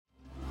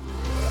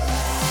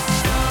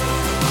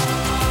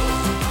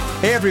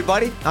Hey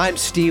everybody, I'm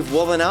Steve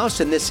Wohlenhaus,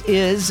 and this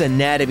is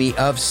Anatomy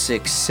of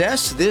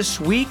Success. This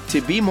week,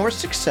 to be more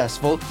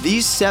successful,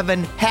 these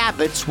 7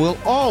 habits will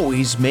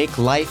always make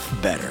life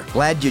better.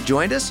 Glad you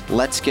joined us.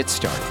 Let's get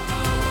started.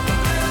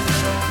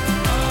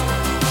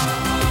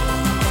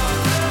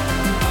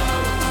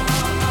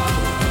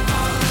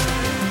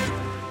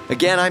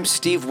 Again, I'm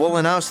Steve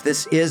Wohlenhaus.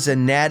 This is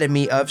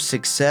Anatomy of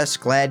Success.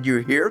 Glad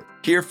you're here.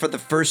 Here for the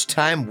first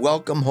time,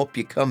 welcome. Hope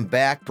you come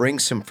back. Bring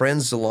some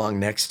friends along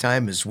next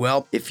time as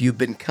well. If you've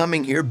been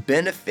coming here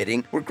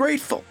benefiting, we're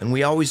grateful. And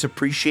we always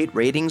appreciate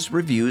ratings,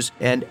 reviews,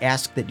 and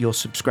ask that you'll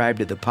subscribe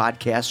to the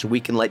podcast so we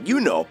can let you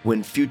know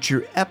when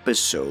future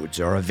episodes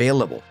are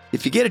available.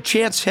 If you get a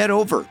chance, head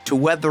over to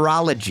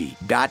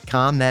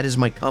weatherology.com. That is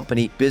my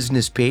company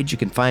business page. You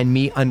can find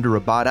me under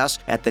About Us.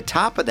 At the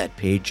top of that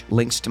page,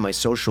 links to my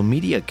social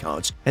media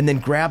accounts. And then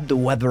grab the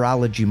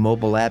Weatherology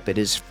mobile app. It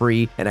is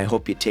free, and I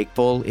hope you take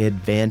full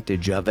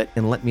advantage of it.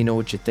 And let me know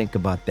what you think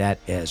about that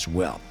as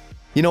well.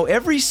 You know,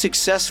 every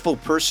successful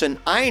person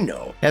I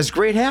know has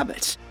great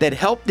habits that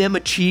help them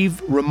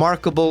achieve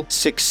remarkable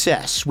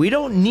success. We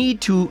don't need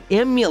to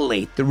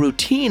emulate the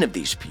routine of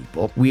these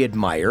people we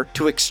admire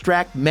to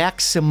extract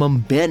maximum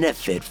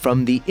benefit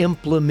from the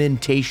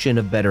implementation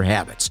of better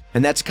habits.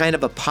 And that's kind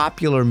of a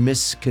popular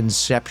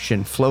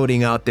misconception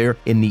floating out there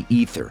in the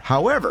ether.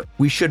 However,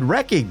 we should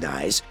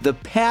recognize the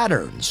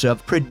patterns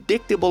of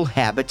predictable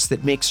habits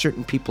that make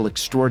certain people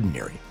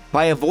extraordinary.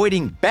 By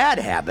avoiding bad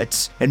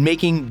habits and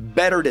making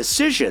better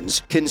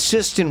decisions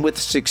consistent with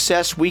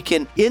success, we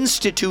can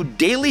institute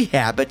daily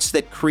habits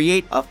that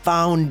create a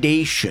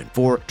foundation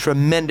for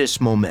tremendous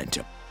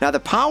momentum. Now, the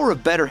power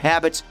of better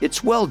habits,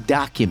 it's well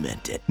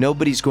documented.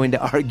 Nobody's going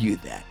to argue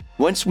that.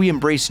 Once we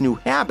embrace new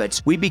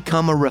habits, we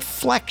become a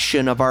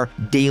reflection of our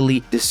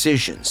daily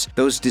decisions.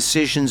 Those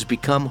decisions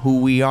become who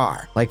we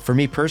are. Like for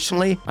me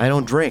personally, I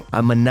don't drink.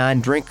 I'm a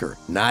non-drinker.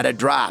 Not a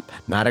drop,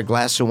 not a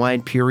glass of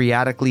wine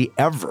periodically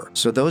ever.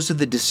 So those are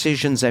the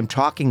decisions I'm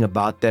talking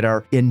about that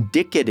are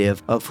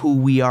indicative of who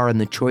we are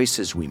and the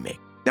choices we make.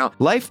 Now,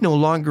 life no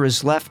longer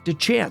is left to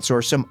chance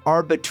or some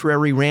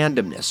arbitrary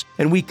randomness,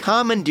 and we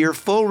commandeer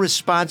full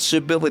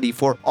responsibility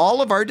for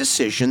all of our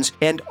decisions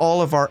and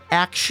all of our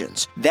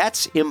actions.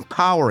 That's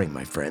empowering,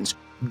 my friends.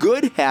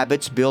 Good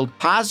habits build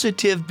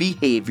positive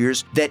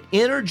behaviors that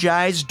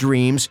energize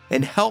dreams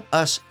and help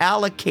us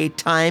allocate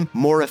time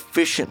more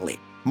efficiently.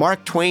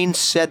 Mark Twain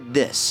said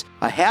this: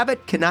 "A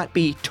habit cannot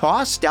be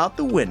tossed out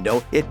the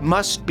window. It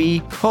must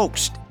be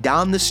coaxed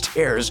down the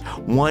stairs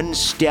one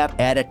step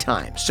at a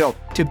time." So,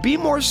 to be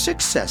more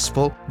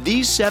successful,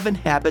 these 7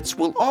 habits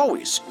will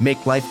always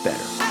make life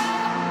better.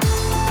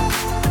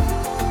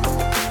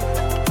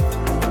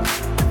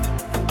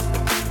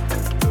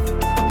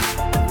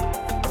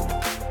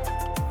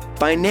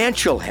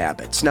 Financial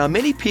habits. Now,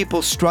 many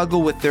people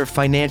struggle with their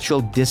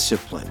financial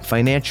discipline,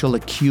 financial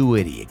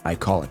acuity, I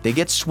call it. They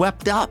get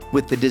swept up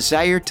with the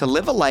desire to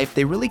live a life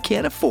they really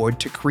can't afford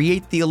to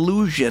create the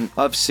illusion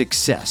of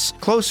success.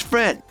 Close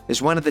friend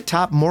is one of the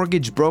top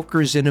mortgage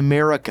brokers in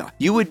America.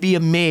 You would be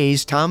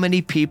amazed how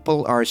many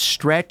people are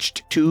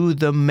stretched to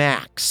the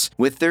max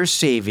with their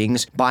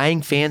savings,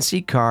 buying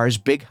fancy cars,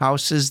 big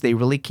houses they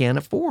really can't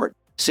afford.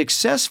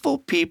 Successful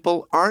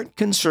people aren't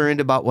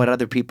concerned about what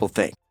other people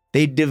think.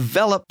 They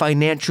develop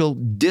financial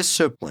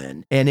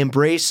discipline and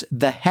embrace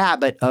the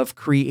habit of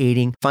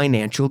creating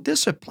financial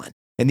discipline.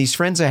 And these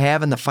friends I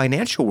have in the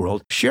financial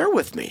world share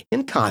with me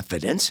in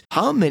confidence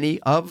how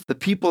many of the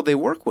people they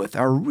work with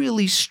are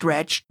really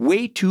stretched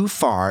way too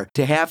far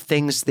to have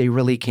things they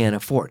really can't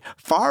afford.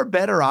 Far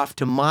better off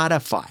to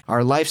modify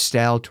our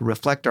lifestyle to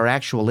reflect our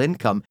actual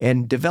income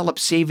and develop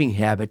saving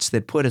habits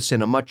that put us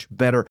in a much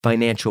better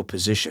financial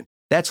position.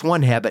 That's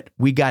one habit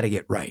we got to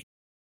get right.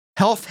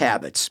 Health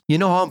habits. You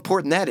know how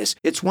important that is.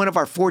 It's one of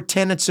our 4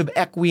 tenets of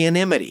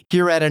equanimity.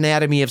 Here at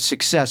Anatomy of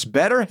Success,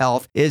 better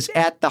health is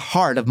at the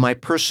heart of my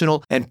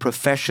personal and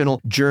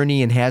professional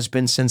journey and has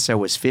been since I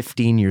was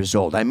 15 years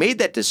old. I made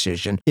that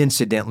decision,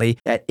 incidentally,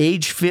 at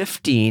age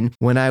 15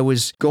 when I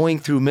was going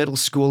through middle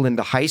school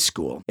into high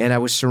school, and I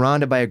was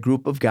surrounded by a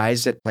group of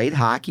guys that played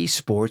hockey,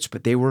 sports,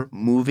 but they were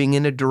moving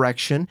in a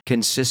direction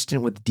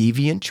consistent with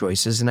deviant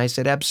choices, and I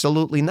said,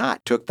 absolutely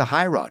not. Took the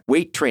high route.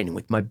 Weight training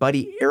with my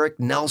buddy Eric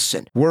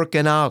Nelson.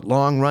 Working out,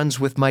 long runs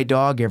with my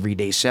dog every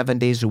day, 7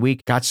 days a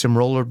week, got some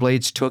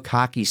rollerblades, took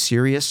hockey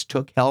serious,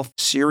 took health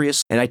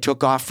serious, and I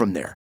took off from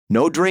there.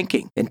 No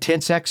drinking,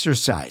 intense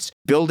exercise,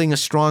 building a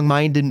strong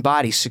mind and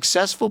body.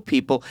 Successful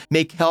people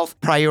make health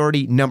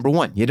priority number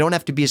 1. You don't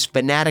have to be as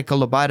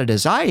fanatical about it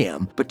as I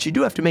am, but you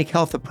do have to make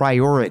health a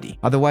priority.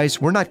 Otherwise,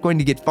 we're not going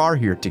to get far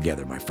here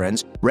together, my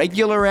friends.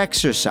 Regular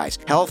exercise,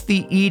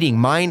 healthy eating,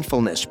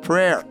 mindfulness,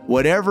 prayer,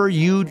 whatever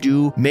you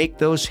do, make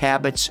those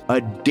habits a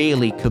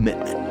daily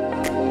commitment.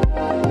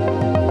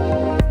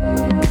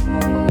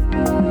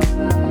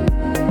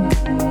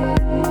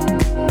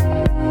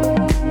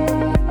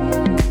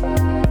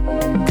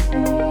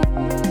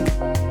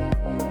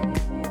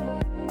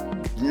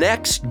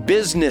 Next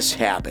Business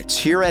habits.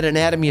 Here at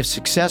Anatomy of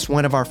Success,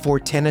 one of our 4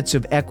 tenets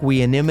of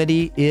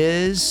equanimity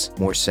is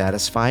more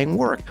satisfying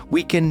work.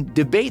 We can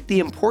debate the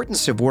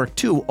importance of work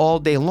too all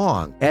day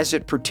long as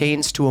it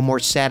pertains to a more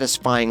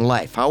satisfying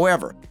life.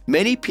 However,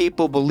 many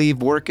people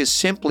believe work is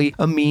simply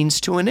a means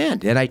to an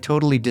end, and I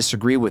totally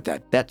disagree with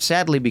that. That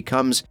sadly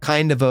becomes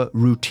kind of a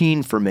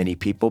routine for many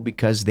people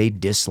because they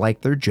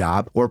dislike their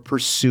job or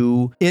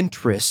pursue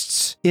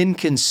interests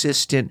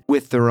inconsistent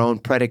with their own,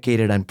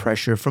 predicated on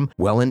pressure from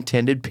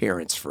well-intended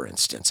parents, for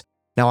instance.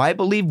 Now, I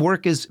believe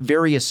work is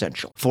very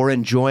essential for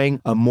enjoying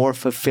a more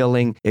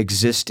fulfilling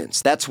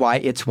existence. That's why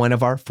it's one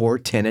of our 4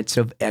 tenets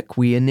of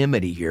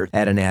equanimity here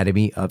at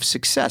Anatomy of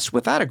Success.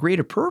 Without a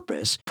greater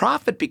purpose,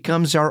 profit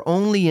becomes our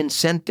only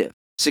incentive.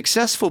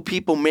 Successful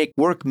people make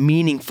work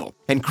meaningful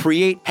and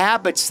create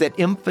habits that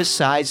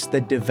emphasize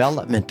the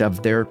development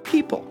of their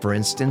people, for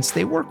instance,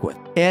 they work with,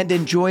 and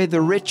enjoy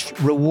the rich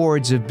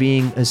rewards of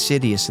being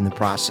assiduous in the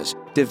process.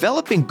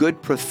 Developing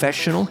good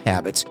professional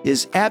habits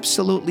is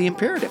absolutely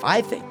imperative,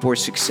 I think, for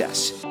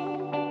success.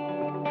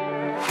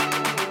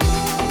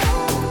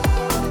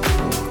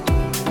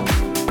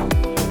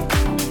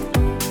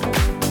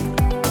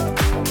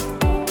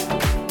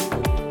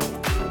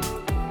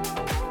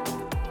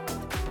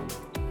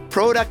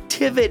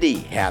 Productivity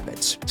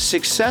habits.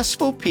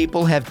 Successful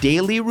people have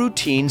daily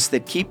routines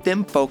that keep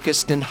them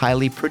focused and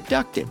highly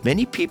productive.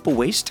 Many people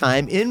waste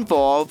time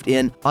involved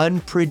in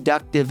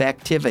unproductive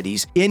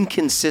activities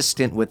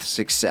inconsistent with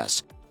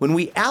success. When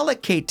we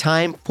allocate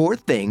time for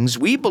things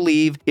we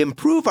believe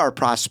improve our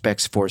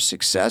prospects for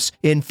success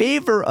in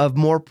favor of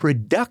more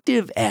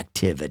productive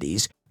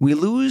activities, we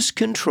lose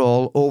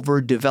control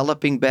over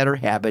developing better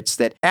habits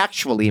that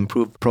actually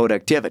improve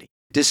productivity.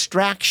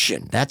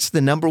 Distraction. That's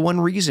the number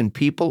one reason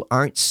people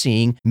aren't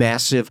seeing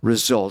massive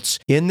results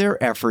in their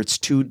efforts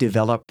to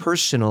develop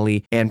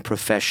personally and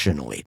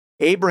professionally.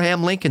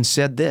 Abraham Lincoln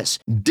said this: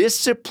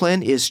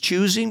 discipline is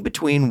choosing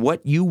between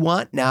what you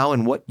want now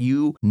and what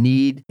you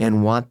need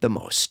and want the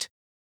most.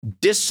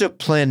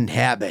 Discipline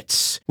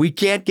habits. We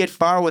can't get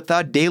far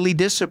without daily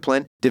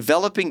discipline.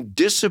 Developing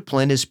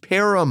discipline is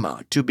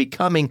paramount to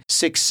becoming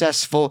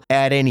successful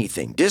at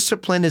anything.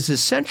 Discipline is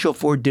essential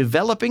for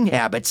developing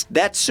habits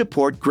that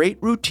support great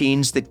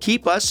routines that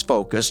keep us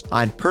focused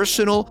on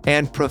personal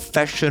and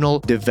professional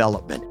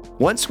development.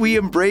 Once we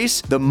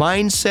embrace the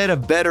mindset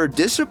of better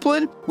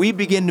discipline, we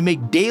begin to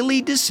make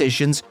daily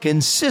decisions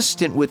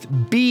consistent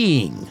with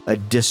being a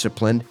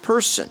disciplined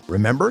person.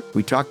 Remember,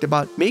 we talked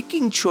about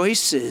making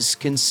choices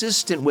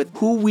consistent with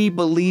who we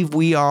believe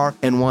we are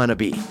and want to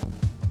be.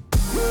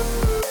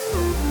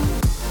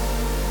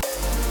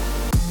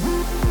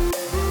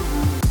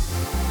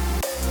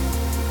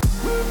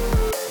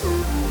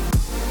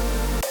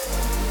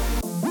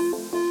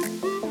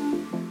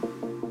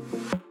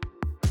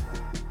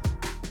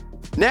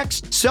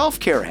 Next,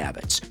 self-care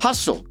habits.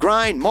 Hustle,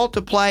 grind,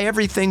 multiply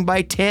everything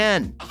by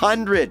 10,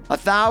 100,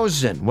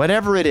 1,000,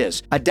 whatever it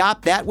is.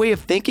 Adopt that way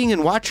of thinking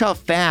and watch how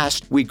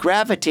fast we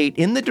gravitate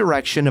in the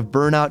direction of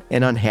burnout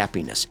and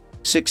unhappiness.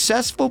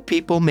 Successful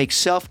people make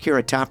self-care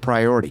a top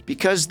priority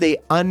because they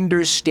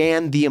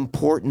understand the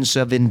importance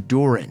of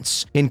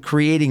endurance in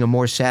creating a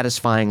more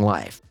satisfying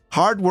life.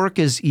 Hard work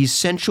is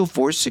essential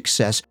for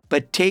success,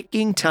 but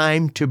taking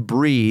time to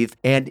breathe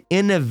and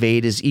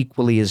innovate is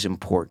equally as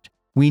important.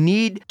 We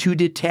need to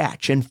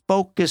detach and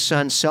focus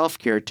on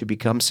self-care to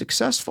become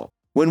successful.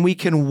 When we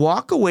can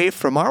walk away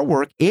from our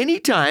work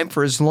anytime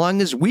for as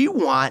long as we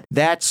want,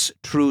 that's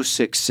true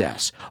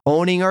success.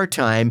 Owning our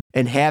time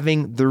and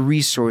having the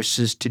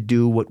resources to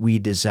do what we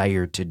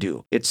desire to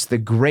do. It's the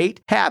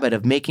great habit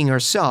of making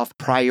ourselves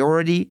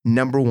priority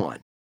number 1.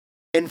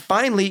 And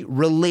finally,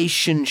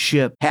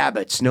 relationship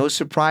habits. No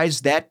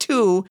surprise, that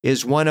too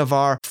is one of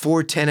our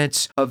 4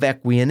 tenets of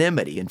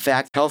equanimity. In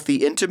fact,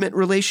 healthy intimate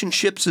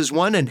relationships is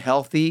one, and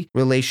healthy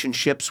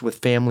relationships with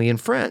family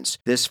and friends.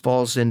 This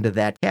falls into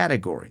that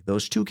category,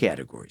 those 2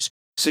 categories.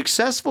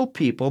 Successful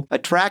people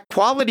attract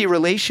quality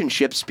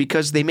relationships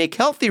because they make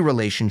healthy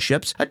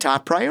relationships a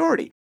top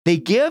priority. They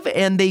give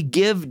and they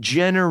give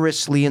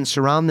generously and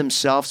surround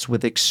themselves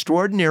with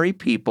extraordinary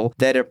people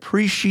that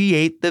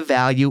appreciate the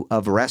value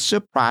of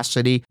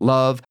reciprocity,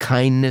 love,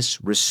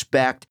 kindness,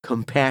 respect,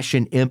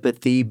 compassion,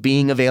 empathy,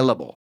 being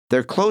available.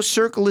 Their close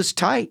circle is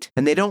tight,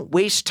 and they don't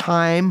waste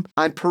time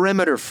on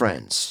perimeter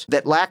friends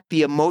that lack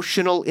the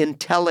emotional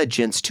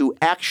intelligence to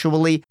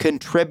actually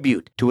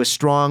contribute to a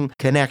strong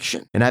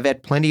connection. And I've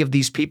had plenty of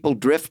these people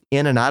drift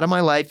in and out of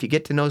my life. You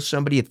get to know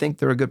somebody, you think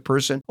they're a good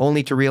person,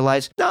 only to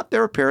realize, no,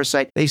 they're a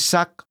parasite. They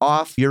suck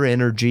off your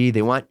energy.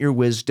 They want your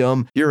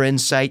wisdom, your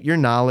insight, your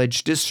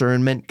knowledge,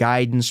 discernment,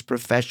 guidance,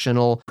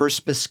 professional,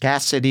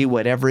 perspicacity,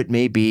 whatever it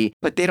may be,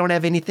 but they don't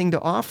have anything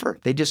to offer.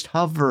 They just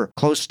hover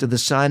close to the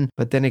sun,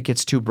 but then it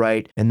gets too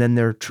bright, and then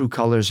their true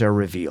colors are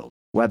revealed.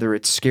 Whether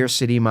it's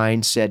scarcity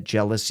mindset,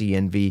 jealousy,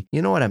 envy,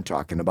 you know what I'm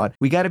talking about.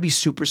 We got to be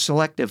super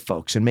selective,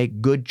 folks, and make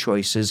good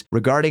choices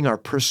regarding our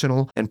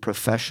personal and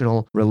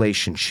professional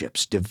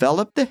relationships.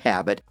 Develop the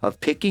habit of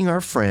picking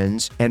our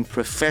friends and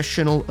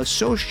professional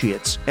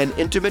associates and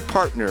intimate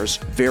partners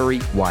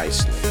very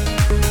wisely.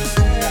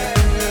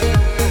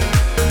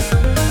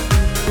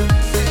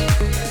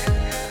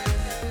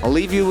 I'll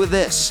leave you with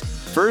this.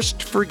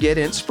 First, forget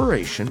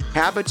inspiration.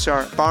 Habits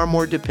are far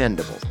more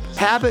dependable.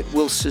 Habit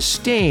will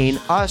sustain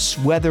us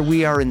whether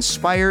we are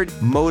inspired,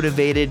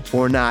 motivated,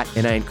 or not,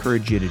 and I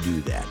encourage you to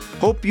do that.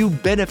 Hope you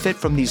benefit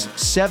from these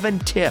 7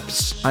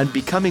 tips on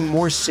becoming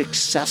more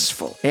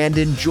successful and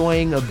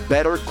enjoying a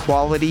better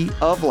quality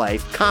of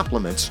life,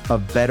 compliments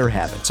of better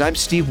habits. I'm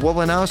Steve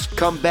Wohlenhaus.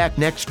 Come back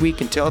next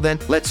week. Until then,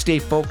 let's stay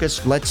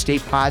focused, let's stay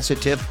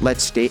positive,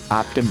 let's stay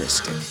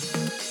optimistic.